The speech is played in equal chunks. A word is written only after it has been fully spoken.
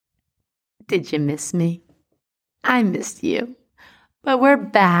Did you miss me? I missed you. But we're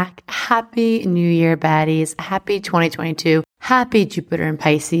back. Happy New Year, baddies. Happy 2022. Happy Jupiter and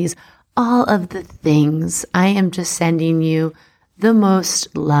Pisces. All of the things. I am just sending you the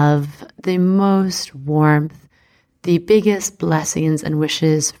most love, the most warmth, the biggest blessings and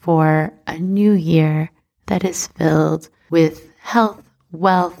wishes for a new year that is filled with health,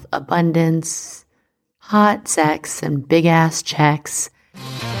 wealth, abundance, hot sex, and big ass checks.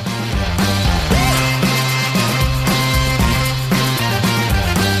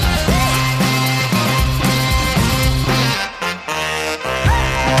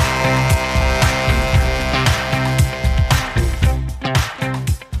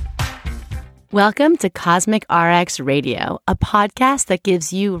 Welcome to Cosmic RX Radio, a podcast that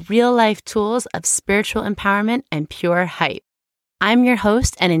gives you real-life tools of spiritual empowerment and pure hype. I'm your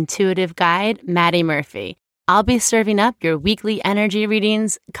host and intuitive guide, Maddie Murphy. I'll be serving up your weekly energy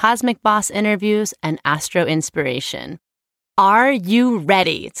readings, cosmic boss interviews, and astro inspiration. Are you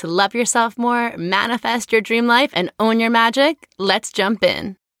ready to love yourself more, manifest your dream life, and own your magic? Let's jump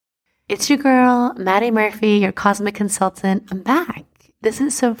in. It's your girl, Maddie Murphy, your cosmic consultant. I'm back. This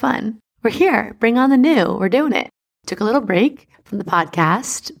is so fun. We're here. Bring on the new. We're doing it. Took a little break from the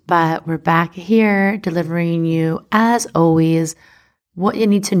podcast, but we're back here delivering you, as always, what you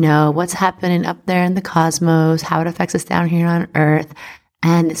need to know, what's happening up there in the cosmos, how it affects us down here on Earth.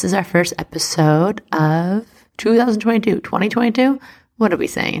 And this is our first episode of 2022. What are we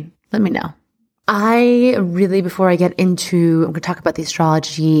saying? Let me know. Before I get into, I'm going to talk about the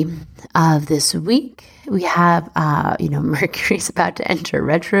astrology of this week. We have, Mercury's about to enter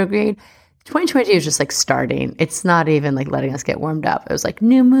retrograde. 2022 is just like starting. It's not even like letting us get warmed up. It was like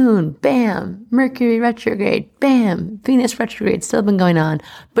new moon, bam, Mercury retrograde, bam, Venus retrograde, still been going on.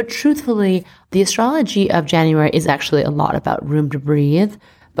 But truthfully, the astrology of January is actually a lot about room to breathe.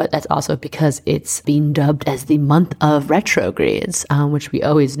 But that's also because it's being dubbed as the month of retrogrades, which we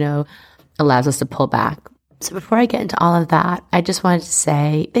always know allows us to pull back. So before I get into all of that, I just wanted to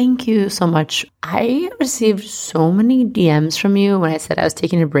say thank you so much. I received so many DMs from you when I said I was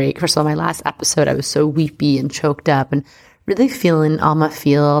taking a break. First of all, my last episode, I was so weepy and choked up and really feeling all my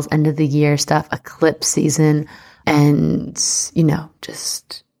feels, end of the year stuff, eclipse season, and,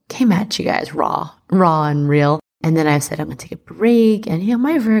 just came at you guys raw and real. And then I said, I'm going to take a break. And,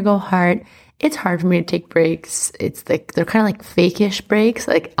 my Virgo heart, it's hard for me to take breaks. It's like, they're kind of like fake-ish breaks.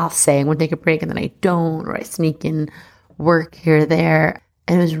 Like I'll say I'm going to take a break and then I don't, or I sneak in work here or there.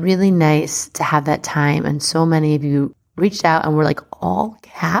 And it was really nice to have that time. And so many of you reached out and were like all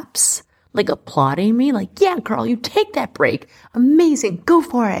caps, like applauding me. Like, yeah, girl, you take that break. Amazing. Go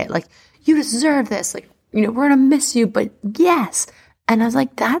for it. Like you deserve this. Like, we're going to miss you, but yes. And I was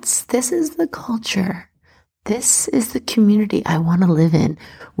like, this is the culture. This is the community I want to live in,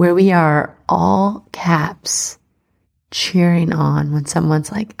 where we are all caps cheering on when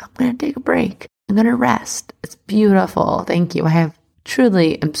someone's like, I'm going to take a break. I'm going to rest. It's beautiful. Thank you. I am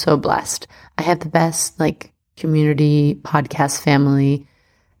so blessed. I have the best community podcast family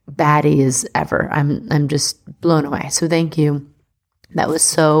baddies ever. I'm just blown away. So thank you. That was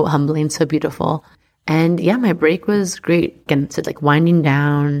so humbling, so beautiful. And yeah, my break was great. Again, it's winding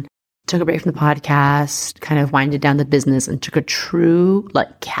down. Took a break from the podcast, kind of winded down the business, and took a true,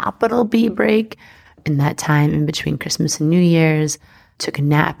 capital B break in that time in between Christmas and New Year's. Took a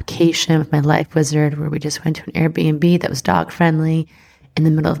napcation with my life wizard where we just went to an Airbnb that was dog friendly in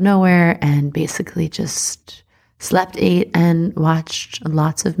the middle of nowhere and basically just slept, ate, and watched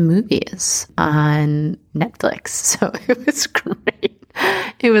lots of movies on Netflix. So it was great.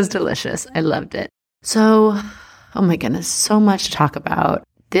 It was delicious. I loved it. So, oh my goodness, so much to talk about.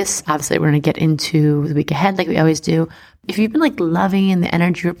 This, obviously, we're going to get into the week ahead like we always do. If you've been loving the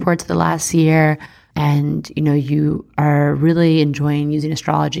energy reports of the last year and, you are really enjoying using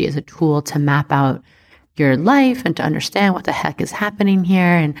astrology as a tool to map out your life and to understand what the heck is happening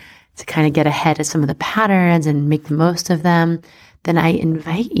here and to kind of get ahead of some of the patterns and make the most of them, then I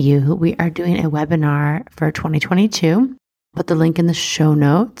invite you. We are doing a webinar for 2022. Put the link in the show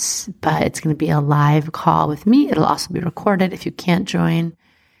notes, but it's going to be a live call with me. It'll also be recorded if you can't join.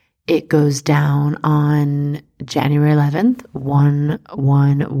 It goes down on January 11th,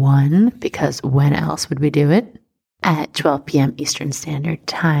 1/1/1, because when else would we do it? At 12 p.m. Eastern Standard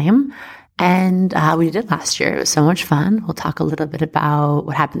Time. And we did it last year. It was so much fun. We'll talk a little bit about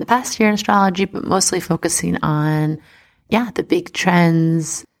what happened the past year in astrology, but mostly focusing on, the big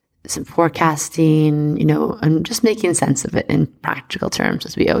trends, some forecasting, and just making sense of it in practical terms,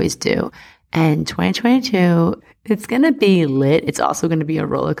 as we always do. And 2022, it's going to be lit. It's also going to be a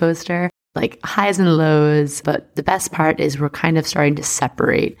roller coaster, highs and lows. But the best part is we're kind of starting to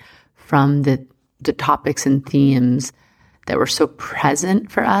separate from the topics and themes that were so present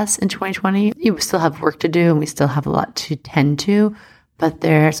for us in 2020. We still have work to do and we still have a lot to tend to, but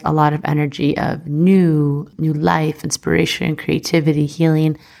there's a lot of energy of new life, inspiration, creativity,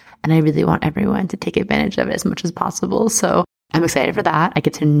 healing. And I really want everyone to take advantage of it as much as possible. So I'm excited for that. I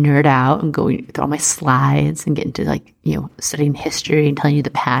get to nerd out and go through all my slides and get into studying history and telling you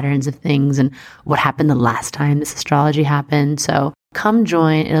the patterns of things and what happened the last time this astrology happened. So come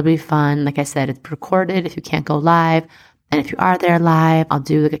join. It'll be fun. Like I said, it's recorded if you can't go live. And if you are there live, I'll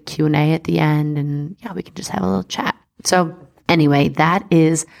do a Q&A at the end and we can just have a little chat. So anyway, that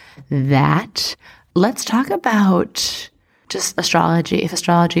is that. Let's talk about just astrology, if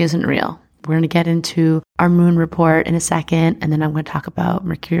astrology isn't real. We're going to get into our moon report in a second, and then I'm going to talk about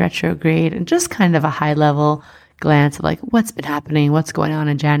Mercury retrograde and just kind of a high level glance of what's been happening, what's going on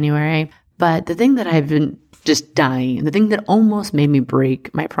in January. But the thing that I've been just dying, the thing that almost made me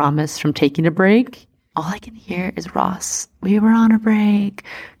break my promise from taking a break, all I can hear is Ross, we were on a break.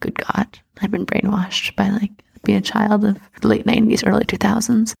 Good God, I've been brainwashed by being a child of the late 90s, early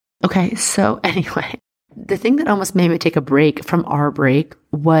 2000s. Okay, so anyway, the thing that almost made me take a break from our break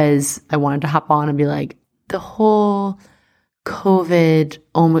was I wanted to hop on and be the whole COVID,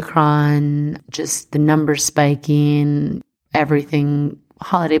 Omicron, just the numbers spiking, everything,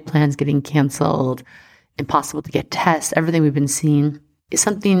 holiday plans getting canceled, impossible to get tests, everything we've been seeing is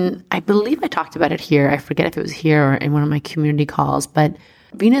something, I believe I talked about it here. I forget if it was here or in one of my community calls, but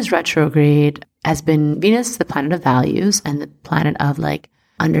Venus retrograde has been, Venus, the planet of values and the planet of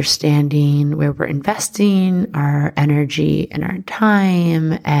understanding where we're investing our energy and our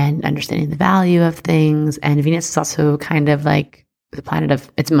time and understanding the value of things. And Venus is also kind of the planet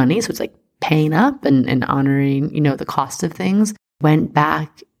of its money. So it's paying up and honoring, the cost of things. Went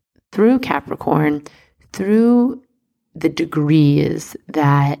back through Capricorn, through the degrees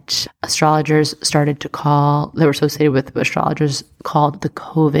that astrologers started to call, that were associated with what astrologers called the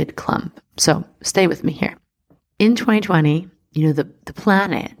COVID clump. So stay with me here. In 2020, the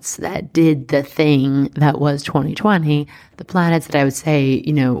planets that did the thing that was 2020, the planets that I would say,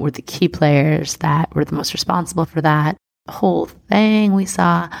 were the key players that were the most responsible for that whole thing we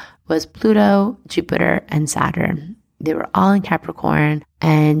saw was Pluto, Jupiter, and Saturn. They were all in Capricorn,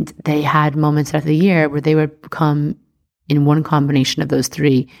 and they had moments of the year where they would come in one combination of those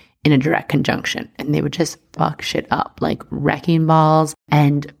three in a direct conjunction, and they would just fuck shit up like wrecking balls.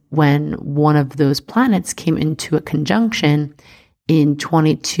 And when one of those planets came into a conjunction in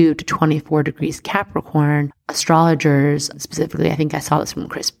 22 to 24 degrees Capricorn, astrologers, specifically, I think I saw this from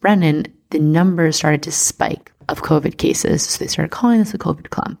Chris Brennan, the numbers started to spike of COVID cases. So they started calling this a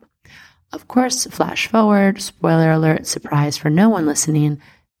COVID clump. Of course, flash forward, spoiler alert, surprise for no one listening,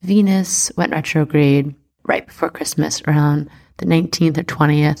 Venus went retrograde right before Christmas, around the 19th or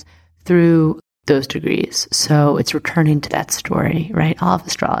 20th, through those degrees. So it's returning to that story, right? All of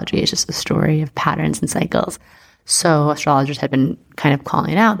astrology is just a story of patterns and cycles. So astrologers had been kind of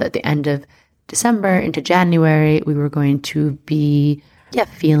calling out that at the end of December into January, we were going to be,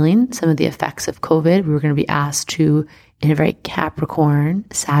 feeling some of the effects of COVID. We were going to be asked to, in a very Capricorn,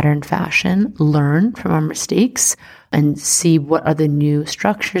 Saturn fashion, learn from our mistakes and see what are the new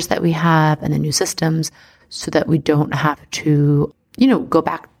structures that we have and the new systems so that we don't have to, go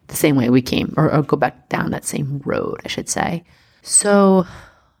back the same way we came or go back down that same road, I should say. So,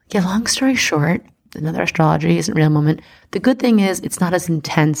 long story short, another astrology isn't real moment. The good thing is it's not as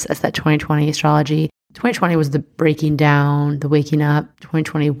intense as that 2020 astrology. 2020 was the breaking down, the waking up.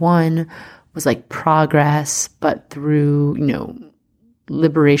 2021 was like progress, but through,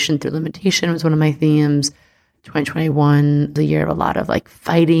 liberation through limitation was one of my themes. 2021, the year of a lot of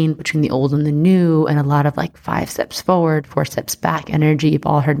fighting between the old and the new, and a lot of 5 steps forward, 4 steps back energy. You've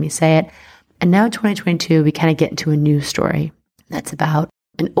all heard me say it. And now 2022, we kind of get into a new story that's about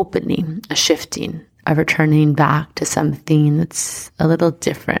an opening, a shifting, a returning back to something that's a little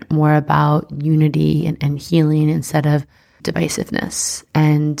different, more about unity and healing instead of divisiveness.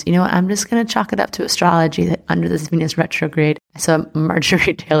 And I'm just going to chalk it up to astrology that under this Venus retrograde, I saw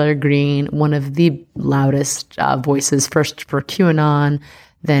Marjorie Taylor Greene, one of the loudest voices, first for QAnon,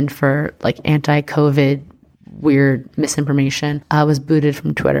 then for anti-COVID weird misinformation, was booted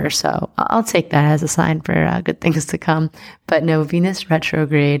from Twitter. So I'll take that as a sign for good things to come. But no, Venus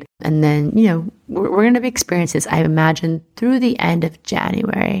retrograde. And then, we're going to be experiencing this, I imagine, through the end of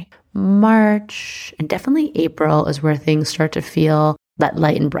January. March and definitely April is where things start to feel that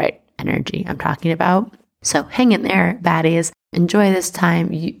light and bright energy I'm talking about. So hang in there, baddies. Enjoy this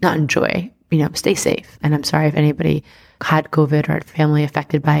time. Stay safe. And I'm sorry if anybody had COVID or had family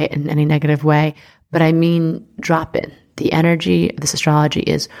affected by it in any negative way. But I mean, drop in. the energy of this astrology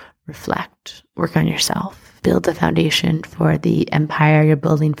is reflect, work on yourself, build the foundation for the empire you're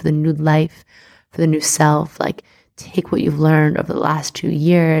building, for the new life, for the new self. Like, take what you've learned over the last 2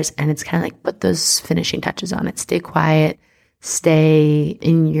 years, and it's kind of like put those finishing touches on it. Stay quiet, stay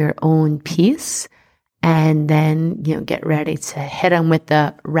in your own peace, and then, get ready to hit them with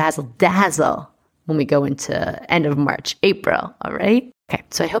the razzle dazzle when we go into end of March, April. All right. Okay.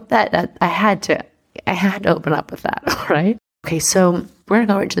 So I hope that I had to open up with that. All right. Okay. So we're going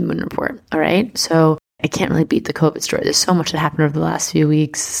to go right to the moon report. All right. So I can't really beat the COVID story. There's so much that happened over the last few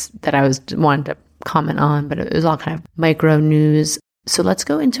weeks that I wanted to comment on, but it was all kind of micro news. So let's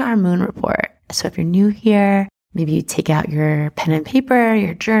go into our moon report. So if you're new here, maybe you take out your pen and paper,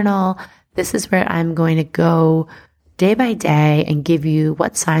 your journal. This is where I'm going to go day by day and give you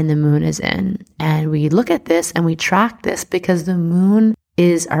what sign the moon is in. And we look at this and we track this because the moon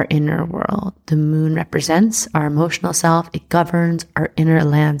is our inner world. The moon represents our emotional self. It governs our inner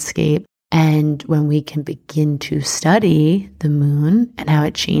landscape. And when we can begin to study the moon and how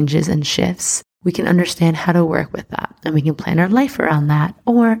it changes and shifts, we can understand how to work with that. And we can plan our life around that.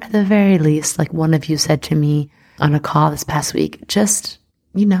 Or at the very least, like one of you said to me on a call this past week, just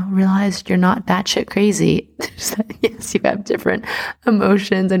realize you're not batshit crazy. Yes, you have different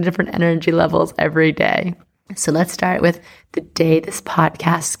emotions and different energy levels every day. So let's start with the day this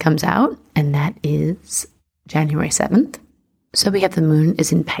podcast comes out, and that is January 7th. So we have the moon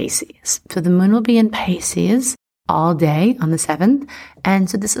is in Pisces. So the moon will be in Pisces all day on the 7th. And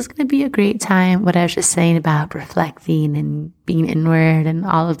so this is going to be a great time, what I was just saying about reflecting and being inward and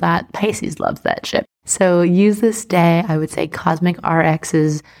all of that. Pisces loves that shit. So use this day, I would say Cosmic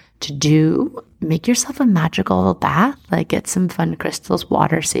RXs to do. Make yourself a magical bath, like get some fun crystals,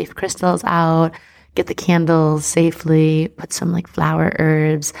 water safe crystals out, get the candles safely, put some like flower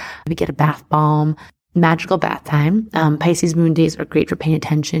herbs, maybe get a bath bomb. Magical bath time. Pisces moon days are great for paying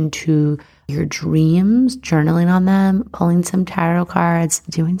attention to your dreams, journaling on them, pulling some tarot cards,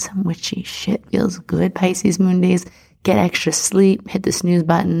 doing some witchy shit. Feels good. Pisces moon days. Get extra sleep, hit the snooze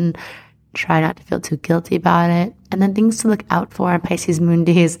button, try not to feel too guilty about it. And then things to look out for on Pisces moon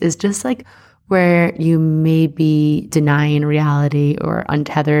days is just like where you may be denying reality or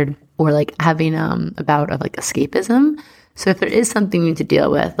untethered or like having a bout of like escapism. So if there is something you need to deal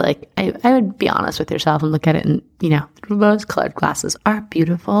with, like I would be honest with yourself and look at it and, rose-colored glasses are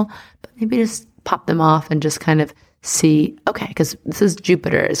beautiful, but maybe just pop them off and just kind of see, okay, because this is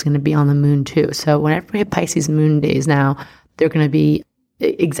Jupiter is going to be on the moon too. So whenever we have Pisces moon days now, they're going to be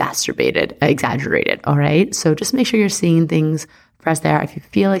exaggerated, all right? So just make sure you're seeing things for us there. If you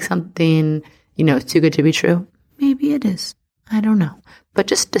feel like something, is too good to be true, maybe it is. I don't know. But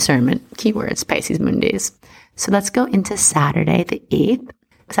just discernment, keywords, Pisces moon days. So let's go into Saturday, the 8th.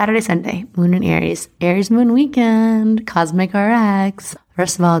 Saturday, Sunday, moon in Aries. Aries moon weekend, Cosmic RX.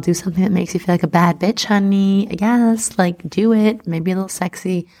 First of all, do something that makes you feel like a bad bitch, honey. Yes, like do it. Maybe a little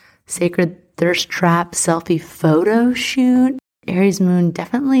sexy, sacred thirst trap selfie photo shoot. Aries moon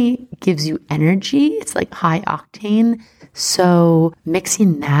definitely gives you energy. It's like high octane. So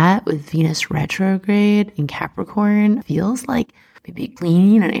mixing that with Venus retrograde in Capricorn feels like maybe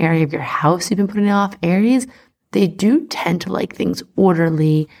cleaning an area of your house you've been putting off. Aries, they do tend to like things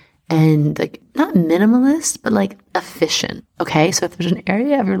orderly and like not minimalist, but like efficient. Okay, so if there's an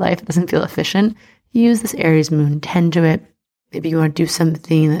area of your life that doesn't feel efficient, use this Aries moon, tend to it. Maybe you want to do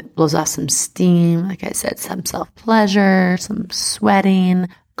something that blows off some steam. Like I said, some self-pleasure, some sweating,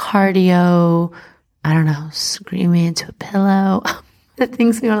 cardio, I don't know, screaming into a pillow. The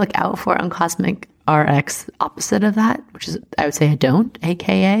things we want to look out for on Cosmic RX, opposite of that, which is, I would say I don't,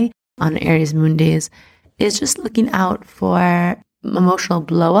 aka on Aries moon days, is just looking out for emotional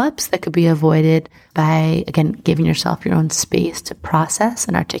blow-ups that could be avoided by, again, giving yourself your own space to process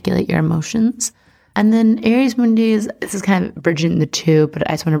and articulate your emotions. And then Aries moon days, this is kind of bridging the two, but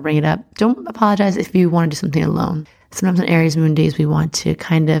I just want to bring it up. Don't apologize if you want to do something alone. Sometimes on Aries moon days, we want to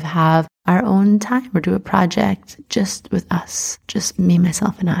kind of have our own time or do a project just with us, just me,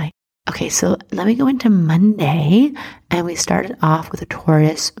 myself, and I. Okay, so let me go into Monday, and we started off with a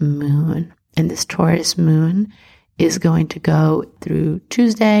Taurus moon. And this Taurus moon is going to go through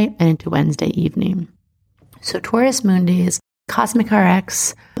Tuesday and into Wednesday evening. So Taurus moon days, Cosmic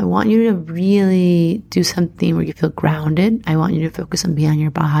RX, I want you to really do something where you feel grounded. I want you to focus on being on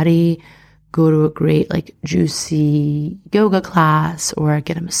your body, go to a great like juicy yoga class or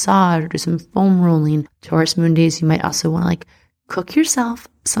get a massage or do some foam rolling. Taurus moon days, you might also want to like cook yourself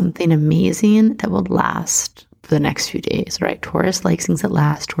something amazing that will last for the next few days, right? Taurus likes things that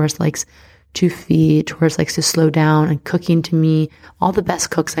last. Taurus likes to feed. Taurus likes to slow down, and cooking, to me, all the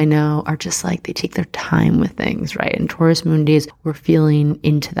best cooks I know are just like, they take their time with things, right? And Taurus moon days, we're feeling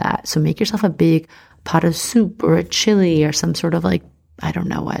into that. So make yourself a big pot of soup or a chili or some sort of like, I don't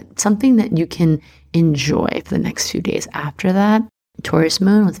know what, something that you can enjoy for the next few days after that. Taurus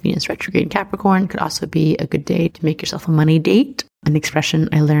moon with Venus retrograde in Capricorn could also be a good day to make yourself a money date. An expression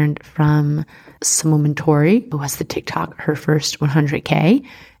I learned from some woman, Tori, who has the TikTok, her first 100K.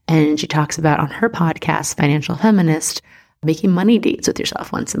 And she talks about on her podcast, Financial Feminist, making money dates with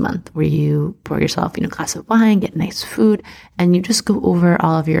yourself once a month, where you pour yourself, a glass of wine, get nice food, and you just go over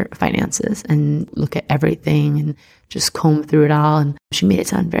all of your finances and look at everything and just comb through it all. And she made it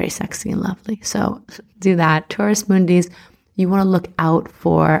sound very sexy and lovely. So do that. Taurus moon days, you want to look out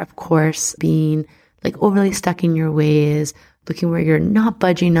for, of course, being like overly stuck in your ways, looking where you're not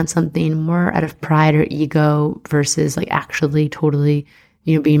budging on something more out of pride or ego versus like actually totally,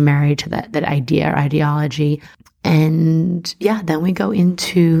 being married to that idea or ideology. And yeah, then we go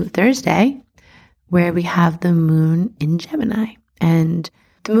into Thursday, where we have the moon in Gemini. And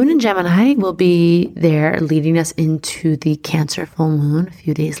the moon in Gemini will be there leading us into the Cancer full moon a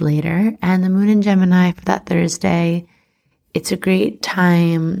few days later. And the moon in Gemini for that Thursday, it's a great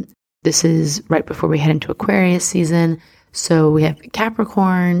time. This is right before we head into Aquarius season. So we have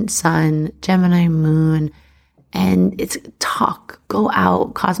Capricorn, Sun, Gemini, Moon, and it's talk, go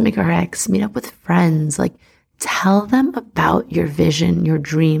out, Cosmic RX, meet up with friends, like tell them about your vision, your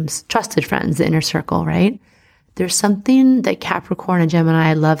dreams, trusted friends, the inner circle, right? There's something that Capricorn and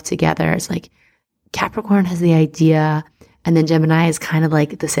Gemini love together. It's like Capricorn has the idea, and then Gemini is kind of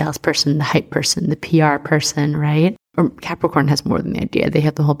like the salesperson, the hype person, the PR person, right? Or Capricorn has more than the idea. They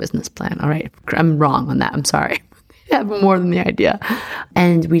have the whole business plan. All right. I'm wrong on that. I'm sorry. They have more than the idea.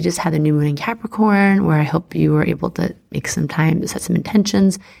 And we just had the new moon in Capricorn, where I hope you were able to make some time to set some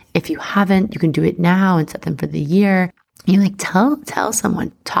intentions. If you haven't, you can do it now and set them for the year. Tell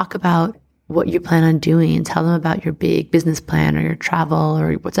someone, talk about what you plan on doing, and tell them about your big business plan or your travel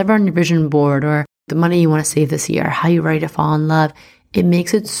or whatever on your vision board, or the money you want to save this year, how you're ready to fall in love. It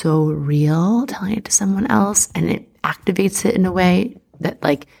makes it so real telling it to someone else, and it activates it in a way that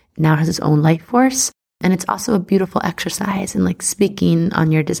like now has its own life force. And it's also a beautiful exercise in like speaking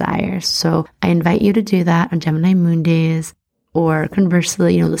on your desires. So I invite you to do that on Gemini moon days, or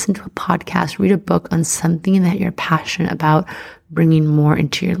conversely, listen to a podcast, read a book on something that you're passionate about bringing more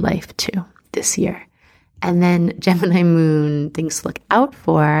into your life too this year. And then Gemini moon, things to look out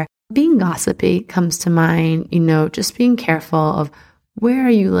for. Being gossipy comes to mind, just being careful of where are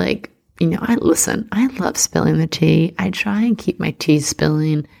you like, I love spilling the tea. I try and keep my tea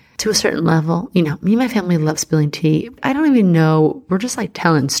spilling to a certain level. Me and my family love spilling tea. I don't even know. We're just like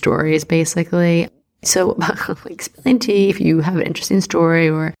telling stories basically. So like spilling tea, if you have an interesting story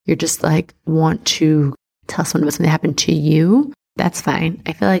or you're just like want to tell someone about something that happened to you, that's fine.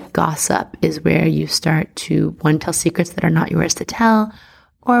 I feel like gossip is where you start to, one, tell secrets that are not yours to tell,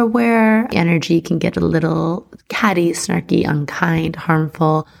 or where energy can get a little catty, snarky, unkind,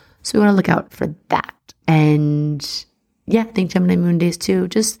 harmful. So we want to look out for that. And yeah, I think Gemini moon days too.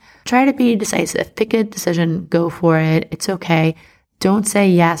 Just try to be decisive. Pick a decision, go for it. It's okay. Don't say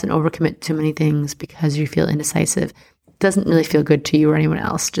yes and overcommit too many things because you feel indecisive. It doesn't really feel good to you or anyone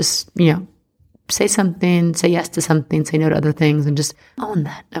else. Just, say something, say yes to something, say no to other things, and just own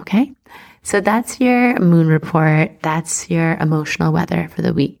that, okay? So that's your moon report. That's your emotional weather for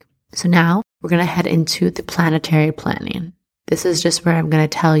the week. So now we're going to head into the planetary planning. This is just where I'm going to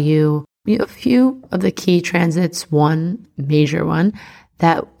tell you a few of the key transits, one major one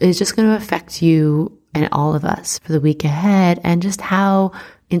that is just going to affect you and all of us for the week ahead, and just how,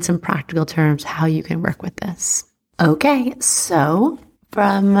 in some practical terms, how you can work with this. Okay, so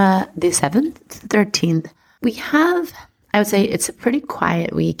from the 7th to the 13th, we have, I would say it's a pretty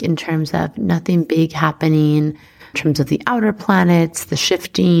quiet week in terms of nothing big happening, in terms of the outer planets, the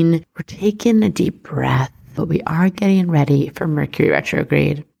shifting. We're taking a deep breath, but we are getting ready for Mercury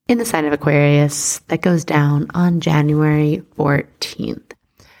retrograde in the sign of Aquarius that goes down on January 14th.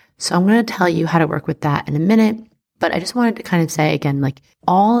 So I'm going to tell you how to work with that in a minute, but I just wanted to kind of say again, like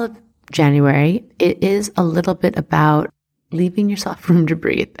all of January, it is a little bit about leaving yourself room to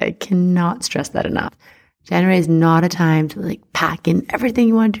breathe. I cannot stress that enough. January is not a time to like pack in everything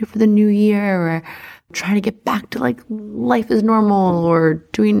you want to do for the new year, or trying to get back to like life is normal, or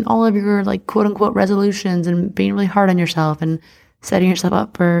doing all of your like quote unquote resolutions and being really hard on yourself and setting yourself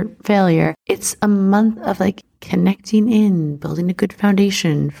up for failure. It's a month of like connecting in, building a good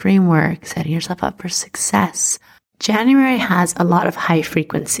foundation, framework, setting yourself up for success. January has a lot of high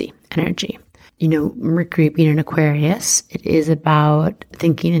frequency energy. Mercury being in Aquarius, it is about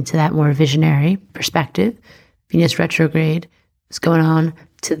thinking into that more visionary perspective. Venus retrograde is going on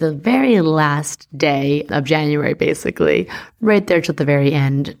to the very last day of January, basically, right there till the very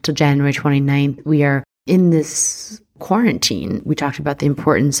end, till January 29th. We are in this quarantine. We talked about the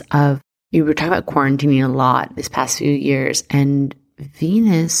importance of, we were talking about quarantining a lot these past few years, and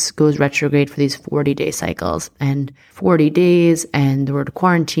Venus goes retrograde for these 40-day cycles, and 40 days and the word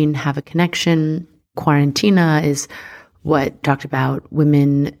quarantine have a connection. Quarantina is what talked about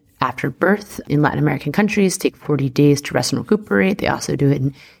women after birth in Latin American countries take 40 days to rest and recuperate. They also do it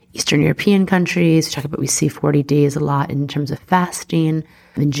in Eastern European countries. We see 40 days a lot in terms of fasting.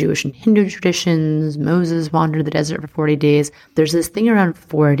 In Jewish and Hindu traditions, Moses wandered the desert for 40 days. There's this thing around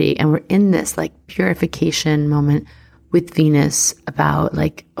 40, and we're in this purification moment with Venus about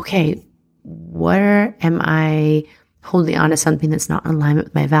okay, where am I holding on to something that's not in alignment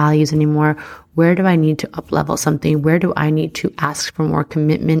with my values anymore? Where do I need to up-level something? Where do I need to ask for more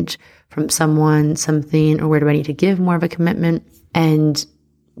commitment from someone, something, or where do I need to give more of a commitment? And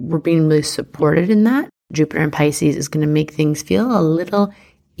we're being really supported in that. Jupiter in Pisces is going to make things feel a little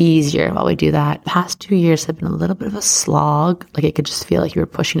easier while we do that. Past 2 years have been a little bit of a slog. It could just feel like you were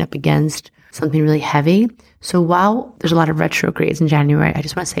pushing up against something really heavy. So while there's a lot of retrogrades in January, I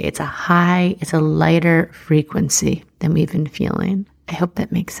just want to say it's a lighter frequency than we've been feeling. I hope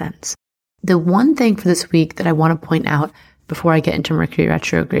that makes sense. The one thing for this week that I want to point out before I get into Mercury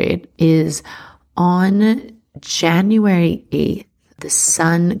retrograde is on January 8th, the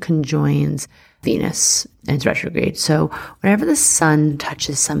Sun conjoins Venus and it's retrograde. So whenever the Sun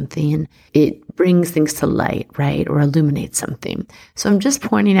touches something, it brings things to light, right? Or illuminates something. So I'm just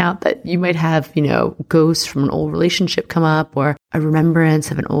pointing out that you might have, ghosts from an old relationship come up, or a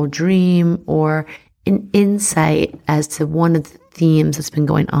remembrance of an old dream, or an insight as to one of the themes that's been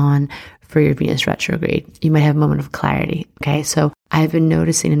going on for your Venus retrograde. You might have a moment of clarity. Okay. So I've been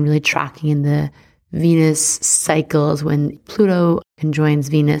noticing and really tracking in the Venus cycles when Pluto conjoins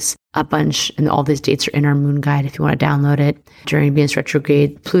Venus a bunch, and all these dates are in our moon guide if you want to download it. During Venus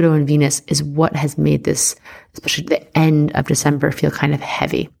retrograde, Pluto and Venus is what has made this, especially the end of December, feel kind of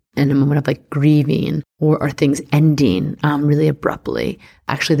heavy, and a moment of grieving or things ending really abruptly.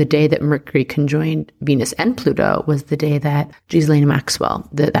 Actually, the day that Mercury conjoined Venus and Pluto was the day that Ghislaine Maxwell,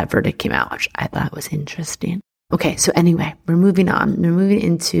 that verdict came out, which I thought was interesting. Okay, so anyway, we're moving on. We're moving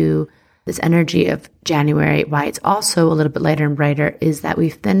into this energy of January. Why it's also a little bit lighter and brighter is that we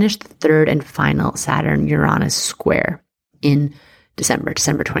finished the third and final Saturn-Uranus square in December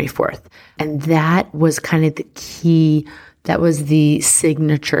 24th. And that was kind of the key. That was the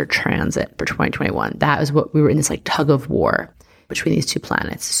signature transit for 2021. That was what we were in, this tug of war between these two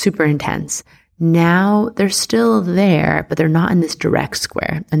planets. Super intense. Now they're still there, but they're not in this direct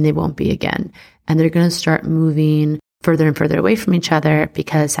square, and they won't be again. And they're going to start moving further and further away from each other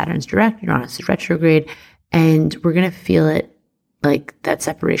because Saturn's direct, Uranus is retrograde, and we're going to feel it that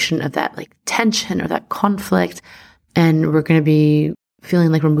separation of that tension or that conflict, and we're going to be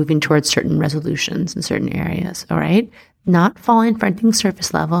feeling like we're moving towards certain resolutions in certain areas, all right? Not falling for anything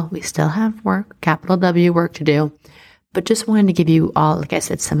surface level. We still have work, capital W work to do, but just wanted to give you all, like I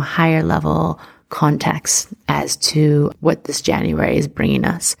said, some higher level context as to what this January is bringing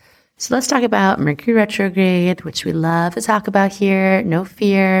us. So let's talk about Mercury retrograde, which we love to talk about here. No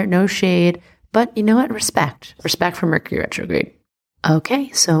fear, no shade, but you know what? Respect for Mercury retrograde. Okay,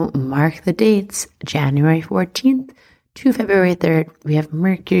 so mark the dates. January 14th to February 3rd, we have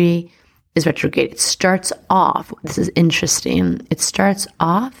Mercury is retrograde. It starts off, this is interesting, it starts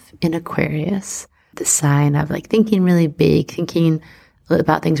off in Aquarius, the sign of thinking really big, thinking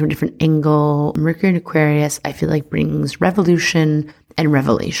about things from a different angle. Mercury in Aquarius, I feel brings revolution and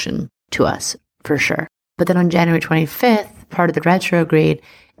revelation to us, for sure. But then on January 25th, part of the retrograde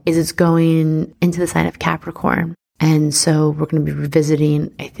is it's going into the sign of Capricorn. And so we're going to be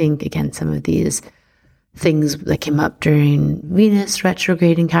revisiting, I think, again, some of these things that came up during Venus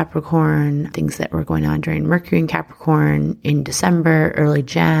retrograde in Capricorn, things that were going on during Mercury in Capricorn in December, early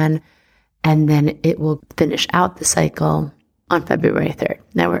Jan, and then it will finish out the cycle on February 3rd.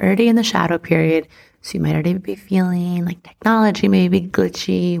 Now we're already in the shadow period, so you might already be feeling technology may be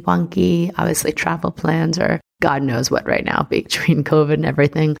glitchy, wonky. Obviously travel plans are God knows what right now between COVID and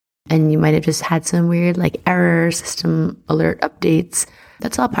everything. And you might have just had some weird error system alert updates.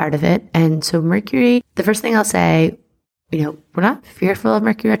 That's all part of it. And so Mercury, the first thing I'll say, we're not fearful of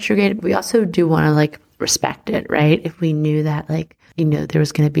Mercury retrograde, but we also do want to respect it, right? If we knew that there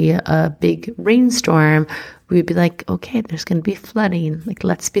was going to be a big rainstorm, we would be okay, there's going to be flooding.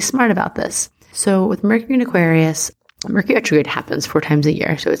 Let's be smart about this. So with Mercury in Aquarius, Mercury retrograde happens 4 times a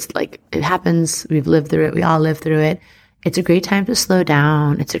year. So it's like, it happens. We've lived through it. We all live through it. It's a great time to slow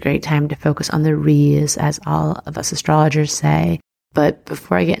down. It's a great time to focus on the R's, as all of us astrologers say. But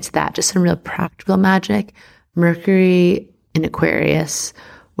before I get into that, just some real practical magic. Mercury in Aquarius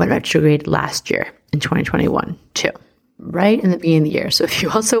went retrograde last year in 2021 too, right in the beginning of the year. So if you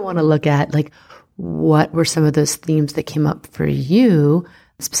also want to look at like, what were some of those themes that came up for you,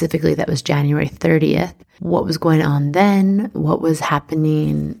 specifically that was January 30th, what was going on then, what was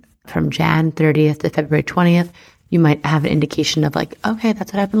happening from Jan 30th to February 20th, you might have an indication of like, okay,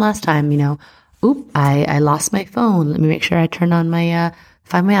 that's what happened last time, I lost my phone. Let me make sure I turn on my,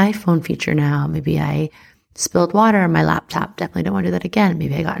 find my iPhone feature now. Maybe I spilled water on my laptop. Definitely don't want to do that again.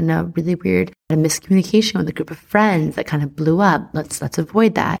 Maybe I got in a really weird miscommunication with a group of friends that kind of blew up. Let's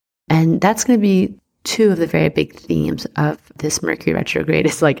avoid that. And that's going to be 2 of the very big themes of this Mercury retrograde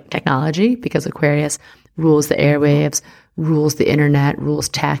is like technology, because Aquarius rules the airwaves, rules the internet, rules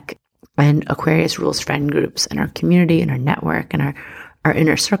tech, and Aquarius rules friend groups and our community and our network and our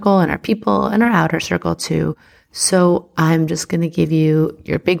inner circle and our people and our outer circle too. So I'm just going to give you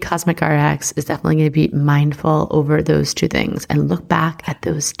your big cosmic RX is definitely going to be mindful over those 2 things and look back at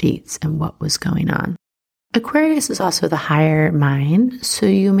those dates and what was going on. Aquarius is also the higher mind, so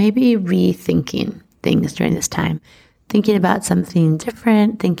you may be rethinking things during this time, thinking about something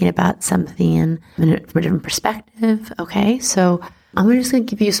different, thinking about something from a different perspective. Okay, so I'm just going to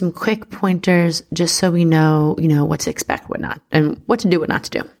give you some quick pointers just so we know, what to expect, what not, and what to do, what not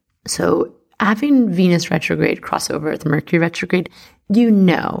to do. So having Venus retrograde cross over with Mercury retrograde,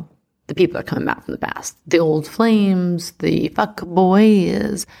 the people are coming back from the past. The old flames, the fuck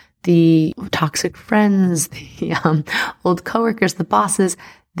boys, the toxic friends, the old coworkers, the bosses,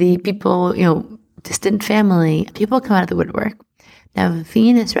 the people, distant family, people come out of the woodwork. Now,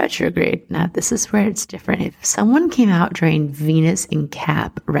 Venus retrograde, now this is where it's different. If someone came out during Venus in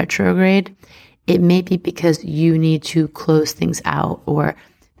Cap retrograde, it may be because you need to close things out or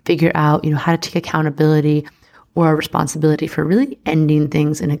figure out, how to take accountability or responsibility for really ending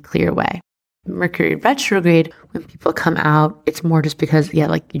things in a clear way. Mercury retrograde, when people come out, it's more just because,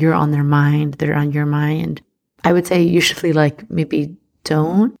 you're on their mind, they're on your mind. I would say usually maybe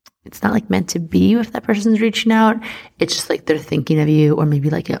don't. It's not meant to be if that person's reaching out. It's just they're thinking of you, or maybe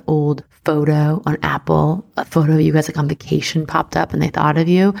an old photo on Apple, a photo of you guys on vacation popped up and they thought of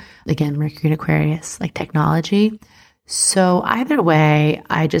you. Again, Mercury and Aquarius, technology. So either way,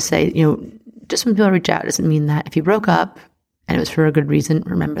 I just say, just when people reach out doesn't mean that if you broke up and it was for a good reason,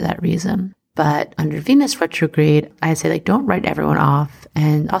 remember that reason. But under Venus retrograde, I say don't write everyone off,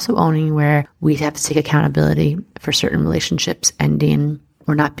 and also owning where we have to take accountability for certain relationships ending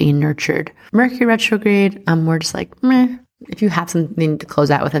or not being nurtured. Mercury retrograde, I'm more just meh. If you have something to close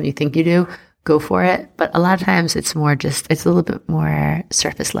out with them, you think you do, go for it. But a lot of times it's more it's a little bit more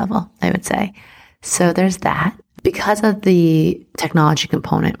surface level, I would say. So there's that. Because of the technology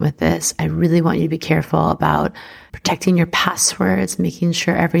component with this, I really want you to be careful about protecting your passwords, making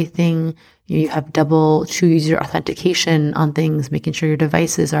sure everything, you have double 2-user authentication on things, making sure your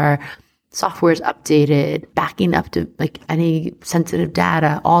devices are software is updated, backing up to any sensitive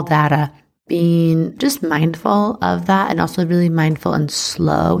data, all data, being just mindful of that, and also really mindful and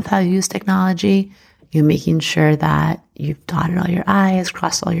slow with how you use technology. You're making sure that you've dotted all your I's,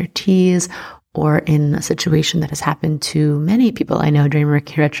 crossed all your T's, or in a situation that has happened to many people I know during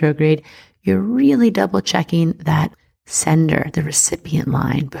Mercury retrograde, you're really double checking that sender, the recipient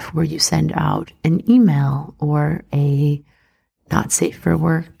line, before you send out an email or a not safe for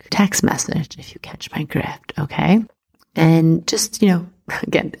work text message, if you catch my drift, okay? And just,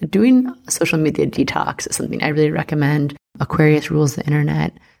 again, doing a social media detox is something I really recommend. Aquarius rules the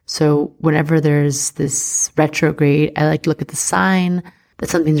internet. So whenever there's this retrograde, I like to look at the sign that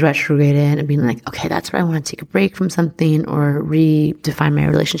something's retrograde in and being okay, that's where I want to take a break from something or redefine my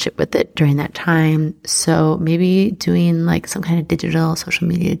relationship with it during that time. So maybe doing some kind of digital social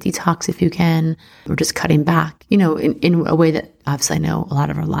media detox if you can, or just cutting back, in a way that obviously I know a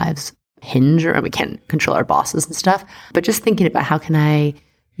lot of our lives hinge, or we can't control our bosses and stuff, but just thinking about how can I,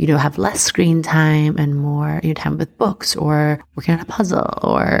 have less screen time and more time with books or working on a puzzle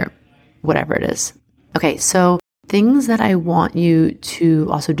or whatever it is. Okay, so things that I want you to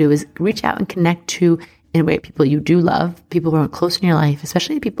also do is reach out and connect to, in a way, people you do love, people who are close in your life,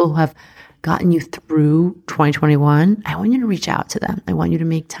 especially people who have gotten you through 2021. I want you to reach out to them. I want you to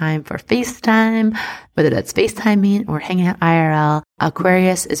make time for FaceTime, whether that's FaceTiming or hanging out IRL.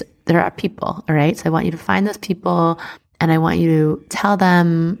 Aquarius there are people, all right? So I want you to find those people, and I want you to tell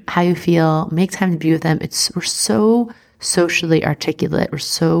them how you feel, make time to be with them. We're so socially articulate.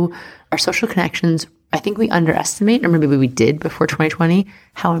 Our social connections I think we underestimate, or maybe we did before 2020,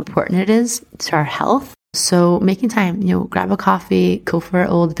 how important it is to our health. So making time, grab a coffee, go for an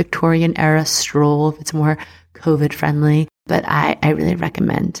old Victorian era stroll if it's more COVID friendly. But I really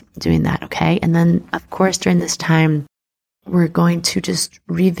recommend doing that, okay? And then, of course, during this time, we're going to just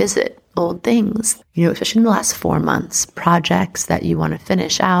revisit old things, especially in the last 4 months, projects that you want to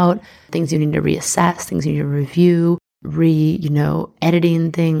finish out, things you need to reassess, things you need to review,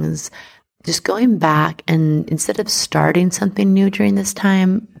 editing things, just going back. And instead of starting something new during this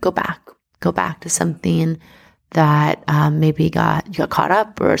time, go back to something that maybe you got caught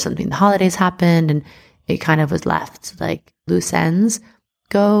up, or something the holidays happened and it kind of was left like loose ends.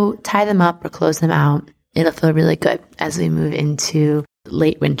 Go tie them up or close them out. It'll feel really good as we move into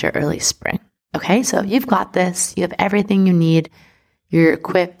late winter, early spring. Okay, so you've got this. You have everything you need. You're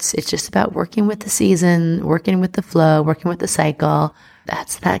equipped. It's just about working with the season, working with the flow, working with the cycle.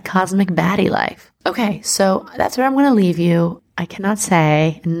 That's that cosmic baddie life. Okay, so that's where I'm going to leave you. I cannot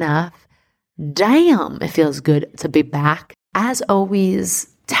say enough. Damn, it feels good to be back. As always,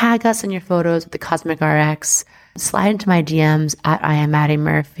 tag us in your photos with the Cosmic RX. Slide into my DMs at I am Maddie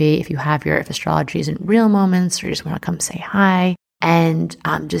Murphy if you have your If Astrology Isn't Real moments or you just want to come say hi. And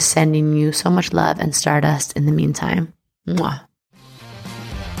I'm just sending you so much love and stardust in the meantime. Mwah.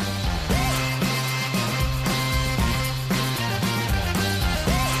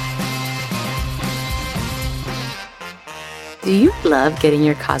 Do you love getting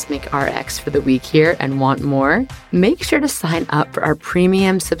your Cosmic RX for the week here and want more? Make sure to sign up for our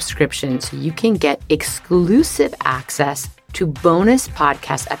premium subscription so you can get exclusive access to bonus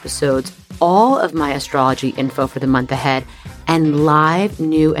podcast episodes, all of my astrology info for the month ahead, and live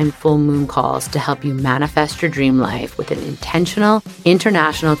new and full moon calls to help you manifest your dream life with an intentional,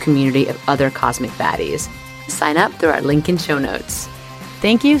 international community of other cosmic baddies. Sign up through our link in show notes.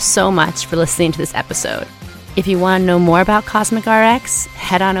 Thank you so much for listening to this episode. If you want to know more about Cosmic RX,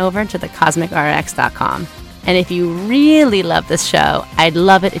 head on over to thecosmicrx.com. And if you really love this show, I'd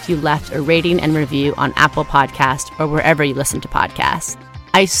love it if you left a rating and review on Apple Podcasts or wherever you listen to podcasts.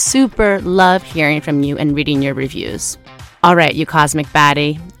 I super love hearing from you and reading your reviews. All right, you cosmic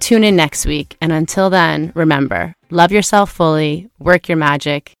baddie, tune in next week. And until then, remember, love yourself fully, work your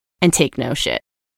magic, and take no shit.